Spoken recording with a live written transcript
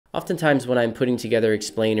Oftentimes when I'm putting together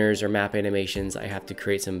explainers or map animations, I have to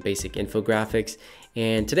create some basic infographics.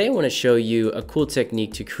 And today I want to show you a cool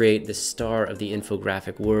technique to create the star of the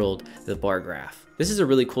infographic world, the bar graph. This is a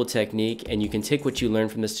really cool technique, and you can take what you learn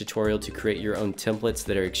from this tutorial to create your own templates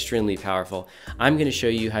that are extremely powerful. I'm going to show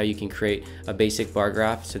you how you can create a basic bar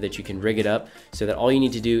graph so that you can rig it up so that all you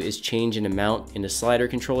need to do is change an amount in the slider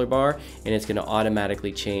controller bar, and it's going to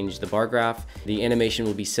automatically change the bar graph. The animation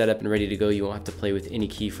will be set up and ready to go. You won't have to play with any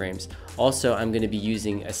keyframes. Also, I'm going to be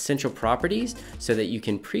using essential properties so that you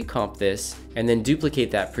can pre-comp this and then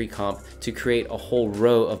duplicate that pre-comp to create a whole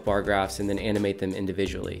row of bar graphs and then animate them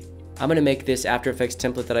individually. I'm going to make this After Effects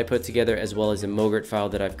template that I put together as well as a MoGRT file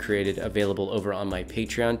that I've created available over on my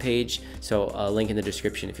Patreon page. So link in the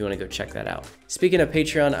description if you want to go check that out. Speaking of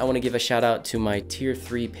Patreon, I want to give a shout out to my tier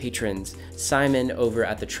 3 patrons, Simon over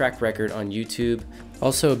at the Track Record on YouTube.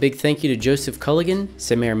 Also a big thank you to Joseph Culligan,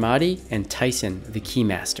 Samir Mahdi, and Tyson, the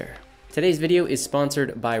Keymaster. Today's video is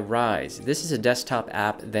sponsored by RIZE. This is a desktop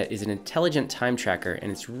app that is an intelligent time tracker,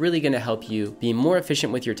 and it's really going to help you be more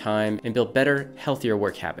efficient with your time and build better, healthier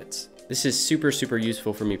work habits. This is super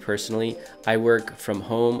useful for me personally. I work from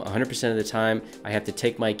home 100% of the time. I have to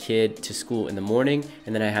take my kid to school in the morning,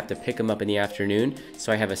 and then I have to pick him up in the afternoon.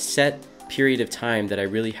 So I have a set period of time that I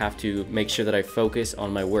really have to make sure that I focus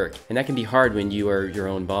on my work. And that can be hard when you are your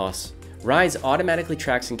own boss. RIZE automatically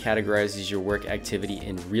tracks and categorizes your work activity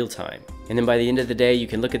in real time. And then by the end of the day, you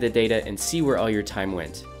can look at the data and see where all your time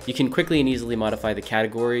went. You can quickly and easily modify the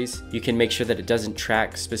categories. You can make sure that it doesn't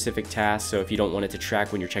track specific tasks. So if you don't want it to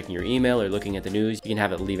track when you're checking your email or looking at the news, you can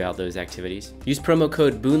have it leave out those activities. Use promo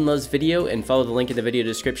code BooneLovesVideo and follow the link in the video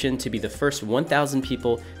description to be the first 1,000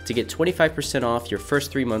 people to get 25% off your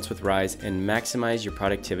first 3 months with RIZE and maximize your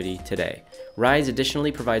productivity today. RIZE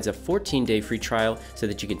additionally provides a 14-day free trial so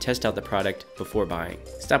that you can test out the product before buying.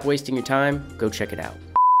 Stop wasting your time, go check it out.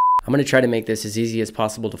 I'm going to try to make this as easy as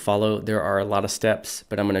possible to follow. There are a lot of steps,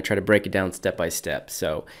 but I'm going to try to break it down step by step.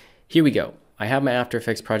 So here we go. I have my After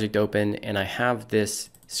Effects project open, and I have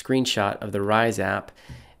this screenshot of the RIZE app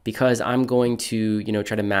because I'm going to,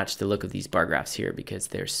 try to match the look of these bar graphs here because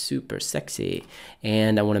they're super sexy,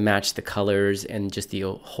 and I want to match the colors and just the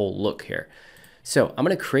whole look here. So I'm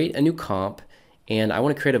going to create a new comp. And I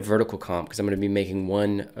want to create a vertical comp because I'm going to be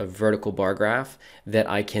making a vertical bar graph that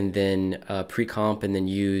I can then pre-comp and then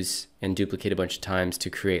use and duplicate a bunch of times to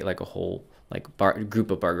create like a whole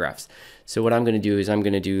group of bar graphs. So what I'm going to do is I'm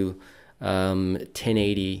going to do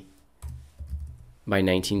 1080 by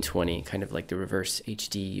 1920, kind of like the reverse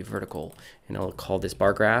HD vertical, and I'll call this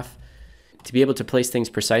bar graph. To be able to place things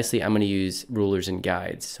precisely, I'm going to use rulers and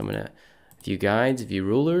guides. So I'm going to view guides, view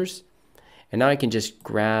rulers. And now I can just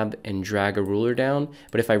grab and drag a ruler down,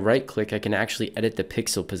 but if I right click, I can actually edit the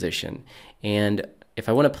pixel position. And if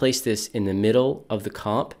I want to place this in the middle of the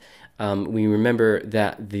comp, we remember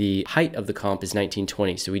that the height of the comp is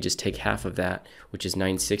 1920, so we just take half of that, which is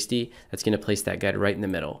 960. That's going to place that guide right in the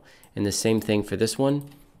middle. And the same thing for this one,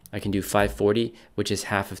 I can do 540, which is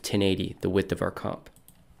half of 1080, the width of our comp.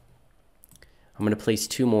 I'm going to place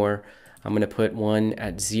 2 more. I'm going to put one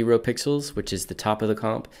at 0 pixels, which is the top of the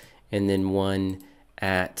comp, and then one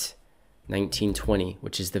at 1920,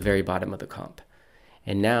 which is the very bottom of the comp.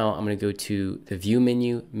 And now I'm going to go to the view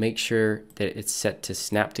menu, make sure that it's set to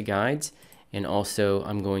snap to guides, and also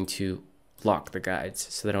I'm going to lock the guides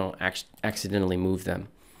so that I don't accidentally move them.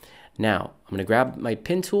 Now I'm going to grab my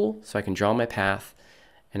pen tool so I can draw my path,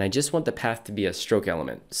 and I just want the path to be a stroke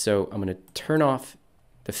element. So I'm going to turn off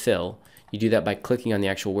the fill. You do that by clicking on the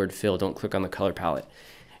actual word fill, don't click on the color palette.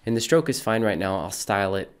 And the stroke is fine right now. I'll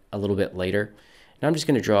style it a little bit later. Now I'm just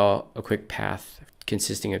going to draw a quick path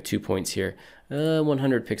consisting of 2 points here.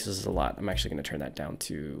 100 pixels is a lot. I'm actually going to turn that down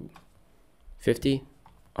to 50.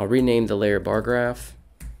 I'll rename the layer bar graph.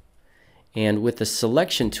 And with the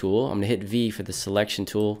selection tool, I'm going to hit V for the selection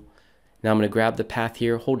tool. Now I'm going to grab the path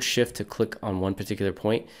here, hold shift to click on one particular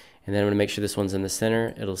point, and then I'm going to make sure this one's in the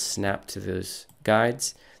center. It'll snap to those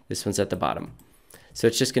guides. This one's at the bottom. So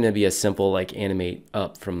it's just going to be a simple like animate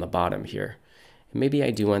up from the bottom here. Maybe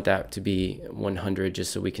I do want that to be 100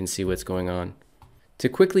 just so we can see what's going on. To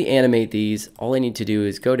quickly animate these, all I need to do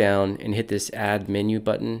is go down and hit this add menu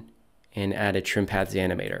button and add a trim paths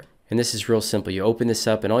animator. And this is real simple. You open this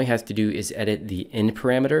up and all you have to do is edit the end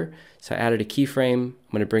parameter. So I added a keyframe.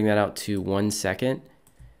 I'm going to bring that out to 1 second.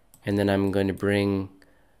 And then I'm going to bring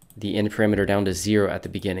the end parameter down to 0 at the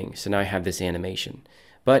beginning. So now I have this animation.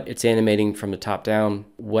 But it's animating from the top down.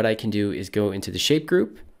 What I can do is go into the shape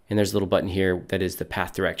group. And there's a little button here that is the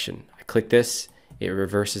path direction. I click this, it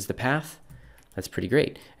reverses the path. That's pretty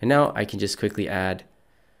great. And now I can just quickly add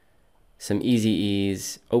some easy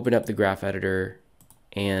ease, open up the graph editor,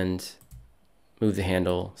 and move the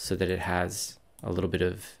handle so that it has a little bit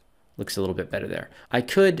of, looks a little bit better there. I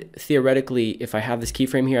could theoretically, if I have this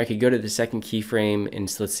keyframe here, I could go to the second keyframe and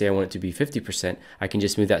so let's say I want it to be 50%. I can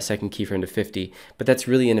just move that second keyframe to 50, but that's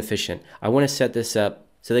really inefficient. I want to set this up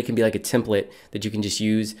so they can be like a template that you can just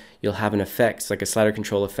use. You'll have an effect, like a slider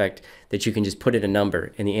control effect, that you can just put in a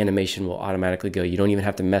number and the animation will automatically go. You don't even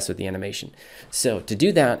have to mess with the animation. So to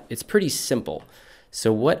do that, it's pretty simple.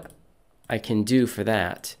 So what I can do for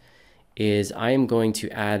that is I am going to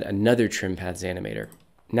add another trim paths animator.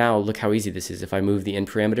 Now look how easy this is. If I move the end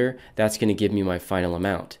parameter, that's going to give me my final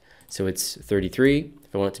amount. So it's 33.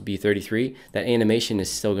 If I want it to be 33, that animation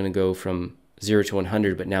is still going to go from 0 to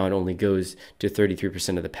 100, but now it only goes to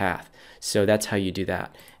 33% of the path. So that's how you do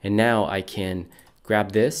that. And now I can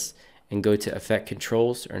grab this and go to effect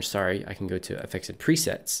controls, or sorry, I can go to effects and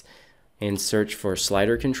presets and search for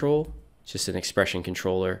slider control, just an expression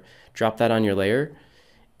controller. Drop that on your layer,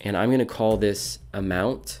 and I'm going to call this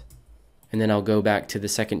amount. And then I'll go back to the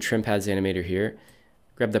second trim paths animator here,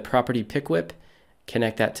 grab the property pick whip,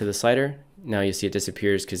 connect that to the slider. Now you see it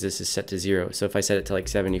disappears because this is set to 0. So if I set it to like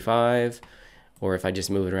 75, or if I just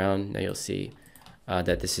move it around, now you'll see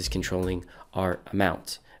that this is controlling our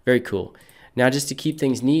amount. Very cool. Now just to keep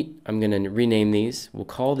things neat, I'm going to rename these. We'll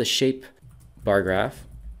call the shape bar graph.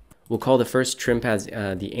 We'll call the first trim paths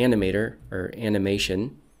the animator or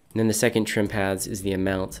animation. And then the second trim paths is the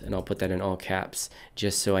amount, and I'll put that in all caps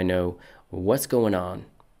just so I know what's going on.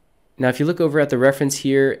 Now if you look over at the reference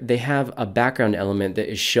here, they have a background element that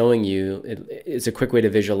is showing you, it's a quick way to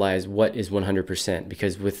visualize what is 100%,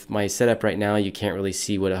 because with my setup right now you can't really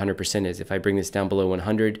see what 100% is. If I bring this down below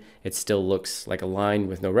 100, it still looks like a line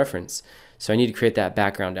with no reference. So I need to create that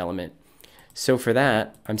background element. So for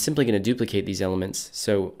that, I'm simply going to duplicate these elements.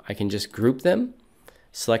 So I can just group them,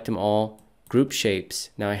 select them all, group shapes.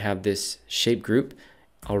 Now I have this shape group.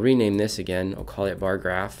 I'll rename this again. I'll call it bar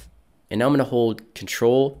graph. And now I'm going to hold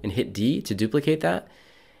Control and hit D to duplicate that.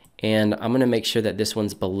 And I'm going to make sure that this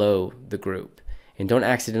one's below the group. And don't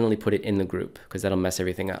accidentally put it in the group because that'll mess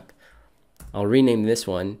everything up. I'll rename this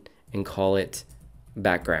one and call it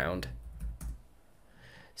background.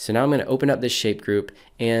 So now I'm going to open up this shape group,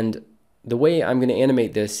 and the way I'm going to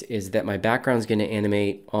animate this is that my background is going to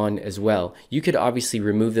animate on as well. You could obviously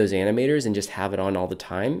remove those animators and just have it on all the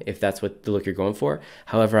time if that's what the look you're going for.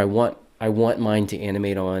 However, I want mine to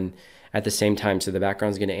animate on at the same time. So the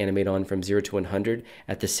background is going to animate on from 0 to 100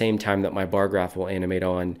 at the same time that my bar graph will animate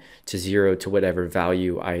on to 0 to whatever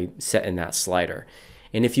value I set in that slider.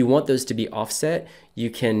 And if you want those to be offset, you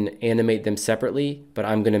can animate them separately, but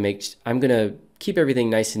I'm going to keep everything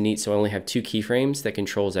nice and neat so I only have 2 keyframes that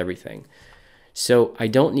controls everything. So I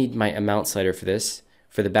don't need my amount slider for this,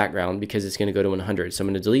 for the background, because it's going to go to 100. So I'm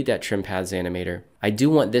going to delete that trim paths animator. I do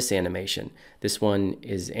want this animation. This one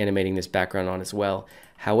is animating this background on as well.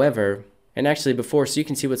 However, and actually before, so you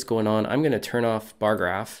can see what's going on, I'm going to turn off bar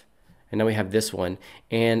graph. And now we have this one,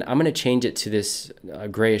 and I'm going to change it to this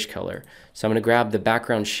grayish color. So I'm going to grab the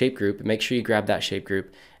background shape group, make sure you grab that shape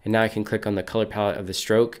group, and now I can click on the color palette of the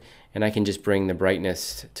stroke, and I can just bring the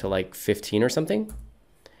brightness to like 15 or something.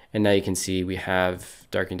 And now you can see we have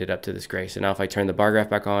darkened it up to this gray. So now if I turn the bar graph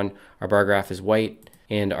back on, our bar graph is white,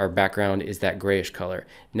 and our background is that grayish color.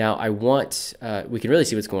 Now I want, we can really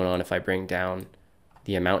see what's going on if I bring down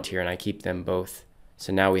the amount here and I keep them both.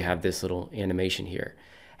 So now we have this little animation here.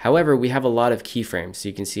 However, we have a lot of keyframes. So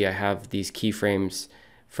you can see I have these keyframes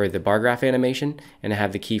for the bar graph animation, and I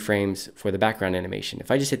have the keyframes for the background animation. If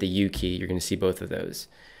I just hit the U key, you're going to see both of those.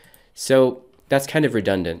 So that's kind of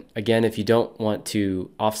redundant. Again, if you don't want to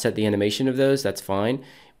offset the animation of those, that's fine.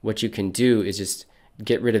 What you can do is just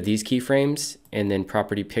get rid of these keyframes and then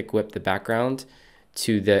property pick whip the background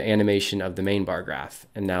to the animation of the main bar graph.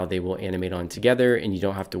 And now they will animate on together and you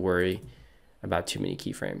don't have to worry about too many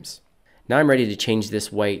keyframes. Now I'm ready to change this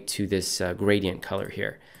white to this gradient color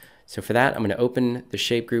here. So for that, I'm going to open the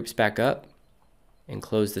shape groups back up and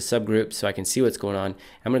close the subgroup so I can see what's going on.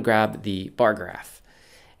 I'm going to grab the bar graph.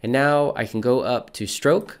 And now I can go up to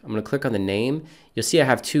stroke. I'm going to click on the name. You'll see I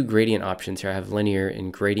have 2 gradient options here. I have linear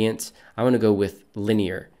and gradient. I'm going to go with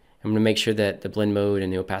linear. I'm going to make sure that the blend mode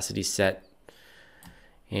and the opacity is set.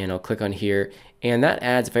 And I'll click on here. And that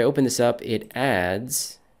adds, if I open this up, it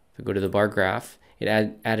adds, if I go to the bar graph, it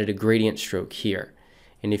added a gradient stroke here.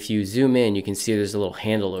 And if you zoom in, you can see there's a little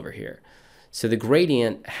handle over here. So the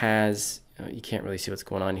gradient has, you can't really see what's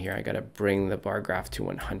going on here. I got to bring the bar graph to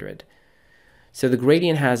 100. So the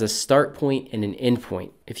gradient has a start point and an end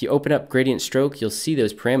point. If you open up gradient stroke, you'll see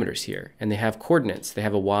those parameters here, and they have coordinates. They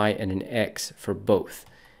have a Y and an X for both.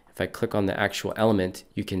 If I click on the actual element,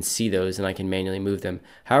 you can see those and I can manually move them.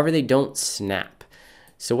 However, they don't snap.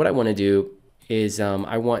 So what I want to do is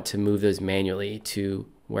I want to move those manually to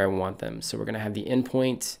where I want them. So we're going to have the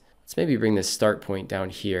endpoint. Let's maybe bring the start point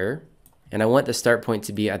down here. And I want the start point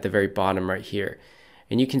to be at the very bottom right here.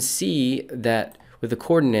 And you can see that with the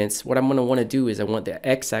coordinates, what I'm going to want to do is I want the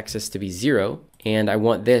x-axis to be 0. And I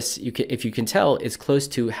want this, if you can tell, it's close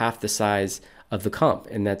to half the size of the comp.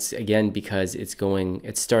 And that's, again, because it's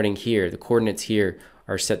starting here. The coordinates here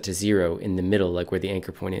are set to 0 in the middle, like where the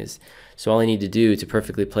anchor point is. So all I need to do to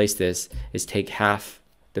perfectly place this is take half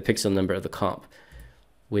the pixel number of the comp,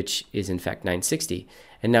 which is in fact 960.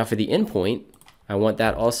 And now for the endpoint, I want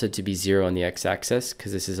that also to be 0 on the x-axis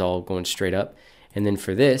because this is all going straight up. And then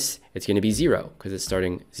for this, it's going to be 0 because it's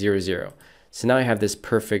starting 0, 0. So now I have this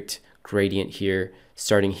perfect gradient here,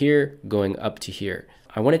 starting here, going up to here.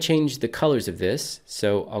 I want to change the colors of this.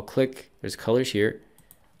 So I'll click, there's colors here.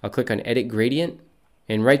 I'll click on Edit Gradient.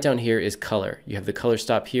 And right down here is color. You have the color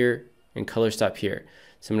stop here and color stop here.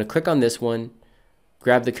 So I'm going to click on this one,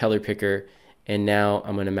 grab the color picker, and now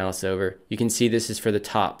I'm going to mouse over. You can see this is for the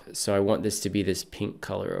top. So I want this to be this pink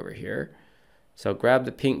color over here. So I'll grab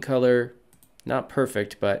the pink color, not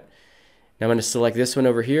perfect, but now I'm going to select this one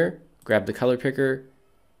over here, grab the color picker,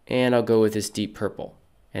 and I'll go with this deep purple.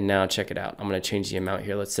 And now check it out. I'm going to change the amount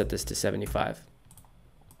here. Let's set this to 75.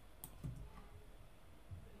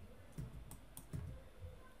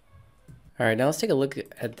 All right, now let's take a look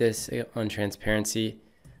at this on transparency.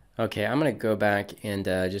 Okay, I'm going to go back and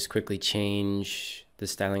just quickly change the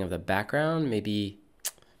styling of the background. Maybe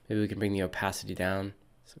we can bring the opacity down.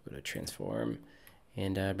 So go to transform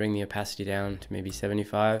and bring the opacity down to maybe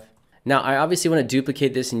 75. Now, I obviously want to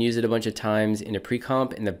duplicate this and use it a bunch of times in a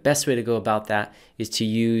pre-comp, and the best way to go about that is to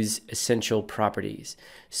use essential properties.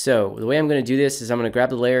 So the way I'm going to do this is I'm going to grab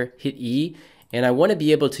the layer, hit E, and I want to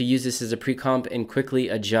be able to use this as a pre-comp and quickly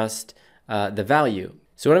adjust the value.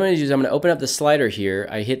 So what I'm going to do is I'm going to open up the slider here.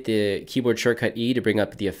 I hit the keyboard shortcut E to bring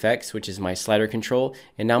up the effects, which is my slider control.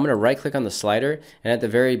 And now I'm going to right click on the slider, and at the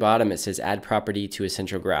very bottom it says add property to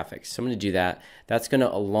essential graphics. So I'm going to do that. That's going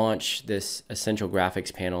to launch this essential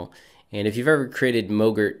graphics panel. And if you've ever created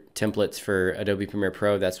Mogurt templates for Adobe Premiere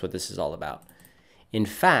Pro, that's what this is all about. In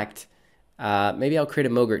fact, maybe I'll create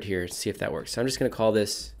a Mogurt here, see if that works. So I'm just going to call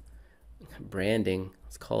this branding.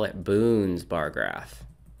 Let's call it Boone's bar graph.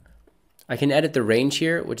 I can edit the range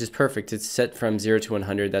here, which is perfect. It's set from 0 to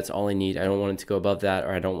 100. That's all I need. I don't want it to go above that,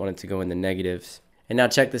 or I don't want it to go in the negatives. And now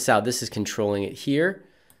check this out. This is controlling it here.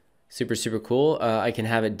 Super, super cool. I can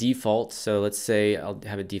have it default. So let's say I'll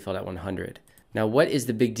have it default at 100. Now, what is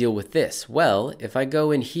the big deal with this? Well, if I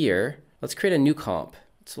go in here, let's create a new comp.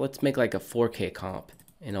 So let's make like a 4K comp,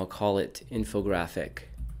 and I'll call it infographic.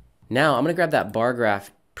 Now I'm going to grab that bar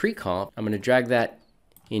graph pre-comp. I'm going to drag that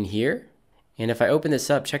in here. And if I open this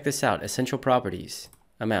up, check this out, essential properties,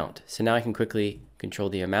 amount. So now I can quickly control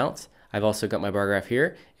the amounts. I've also got my bar graph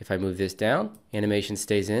here. If I move this down, animation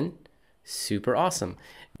stays in. Super awesome.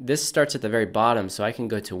 This starts at the very bottom, so I can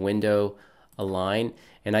go to Window, Align,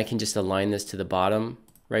 and I can just align this to the bottom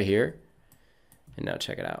right here. And now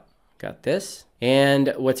check it out. Got this.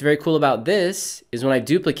 And what's very cool about this is when I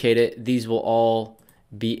duplicate it, these will all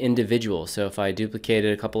be individual. So if I duplicate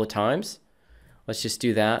it a couple of times, let's just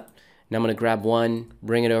do that. Now I'm going to grab one,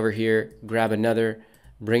 bring it over here, grab another,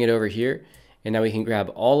 bring it over here. And now we can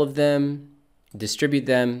grab all of them, distribute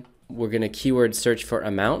them. We're going to keyword search for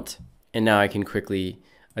amount. And now I can quickly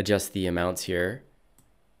adjust the amounts here.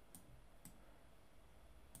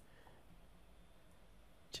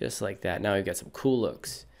 Just like that. Now we've got some cool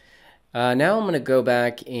looks. Now I'm going to go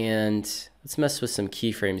back and let's mess with some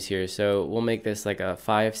keyframes here. So we'll make this like a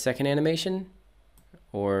 5-second animation,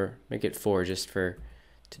 or make it 4 just for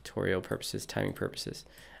tutorial purposes, timing purposes.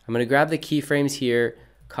 I'm going to grab the keyframes here,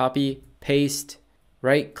 copy, paste,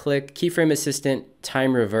 right click, keyframe assistant,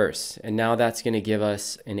 time reverse. And now that's going to give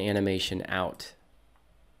us an animation out.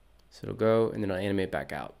 So it'll go and then I'll animate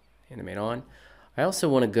back out, animate on. I also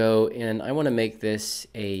want to go and I want to make this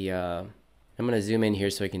a, I'm going to zoom in here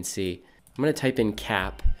so I can see. I'm going to type in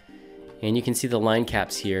cap, and you can see the line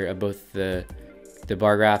caps here of both the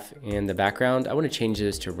bar graph and the background. I want to change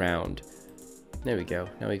this to round. There we go.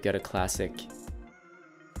 Now we've got a classic.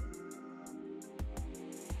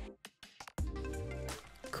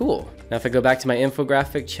 Cool. Now if I go back to my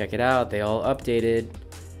infographic, check it out. They all updated.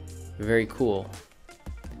 Very cool.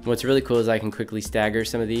 What's really cool is I can quickly stagger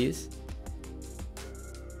some of these.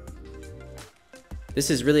 This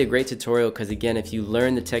is really a great tutorial because, again, if you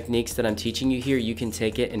learn the techniques that I'm teaching you here, you can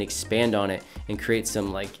take it and expand on it and create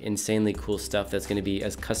some like insanely cool stuff that's going to be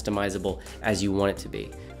as customizable as you want it to be.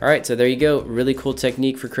 All right, so there you go. Really cool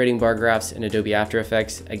technique for creating bar graphs in Adobe After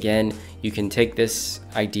Effects. Again, you can take this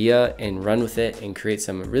idea and run with it and create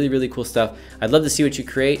some really, really cool stuff. I'd love to see what you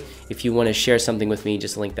create. If you want to share something with me,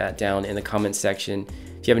 just link that down in the comments section.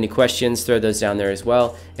 If you have any questions, throw those down there as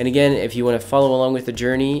well. And again, if you want to follow along with the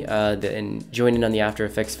journey and join in on the After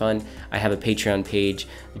Effects fun, I have a Patreon page.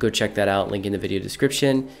 Go check that out, link in the video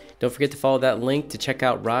description. Don't forget to follow that link to check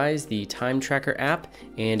out RIZE, the time tracker app.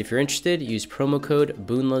 And if you're interested, use promo code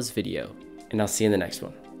BooneLovesVideo. And I'll see you in the next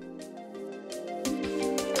one.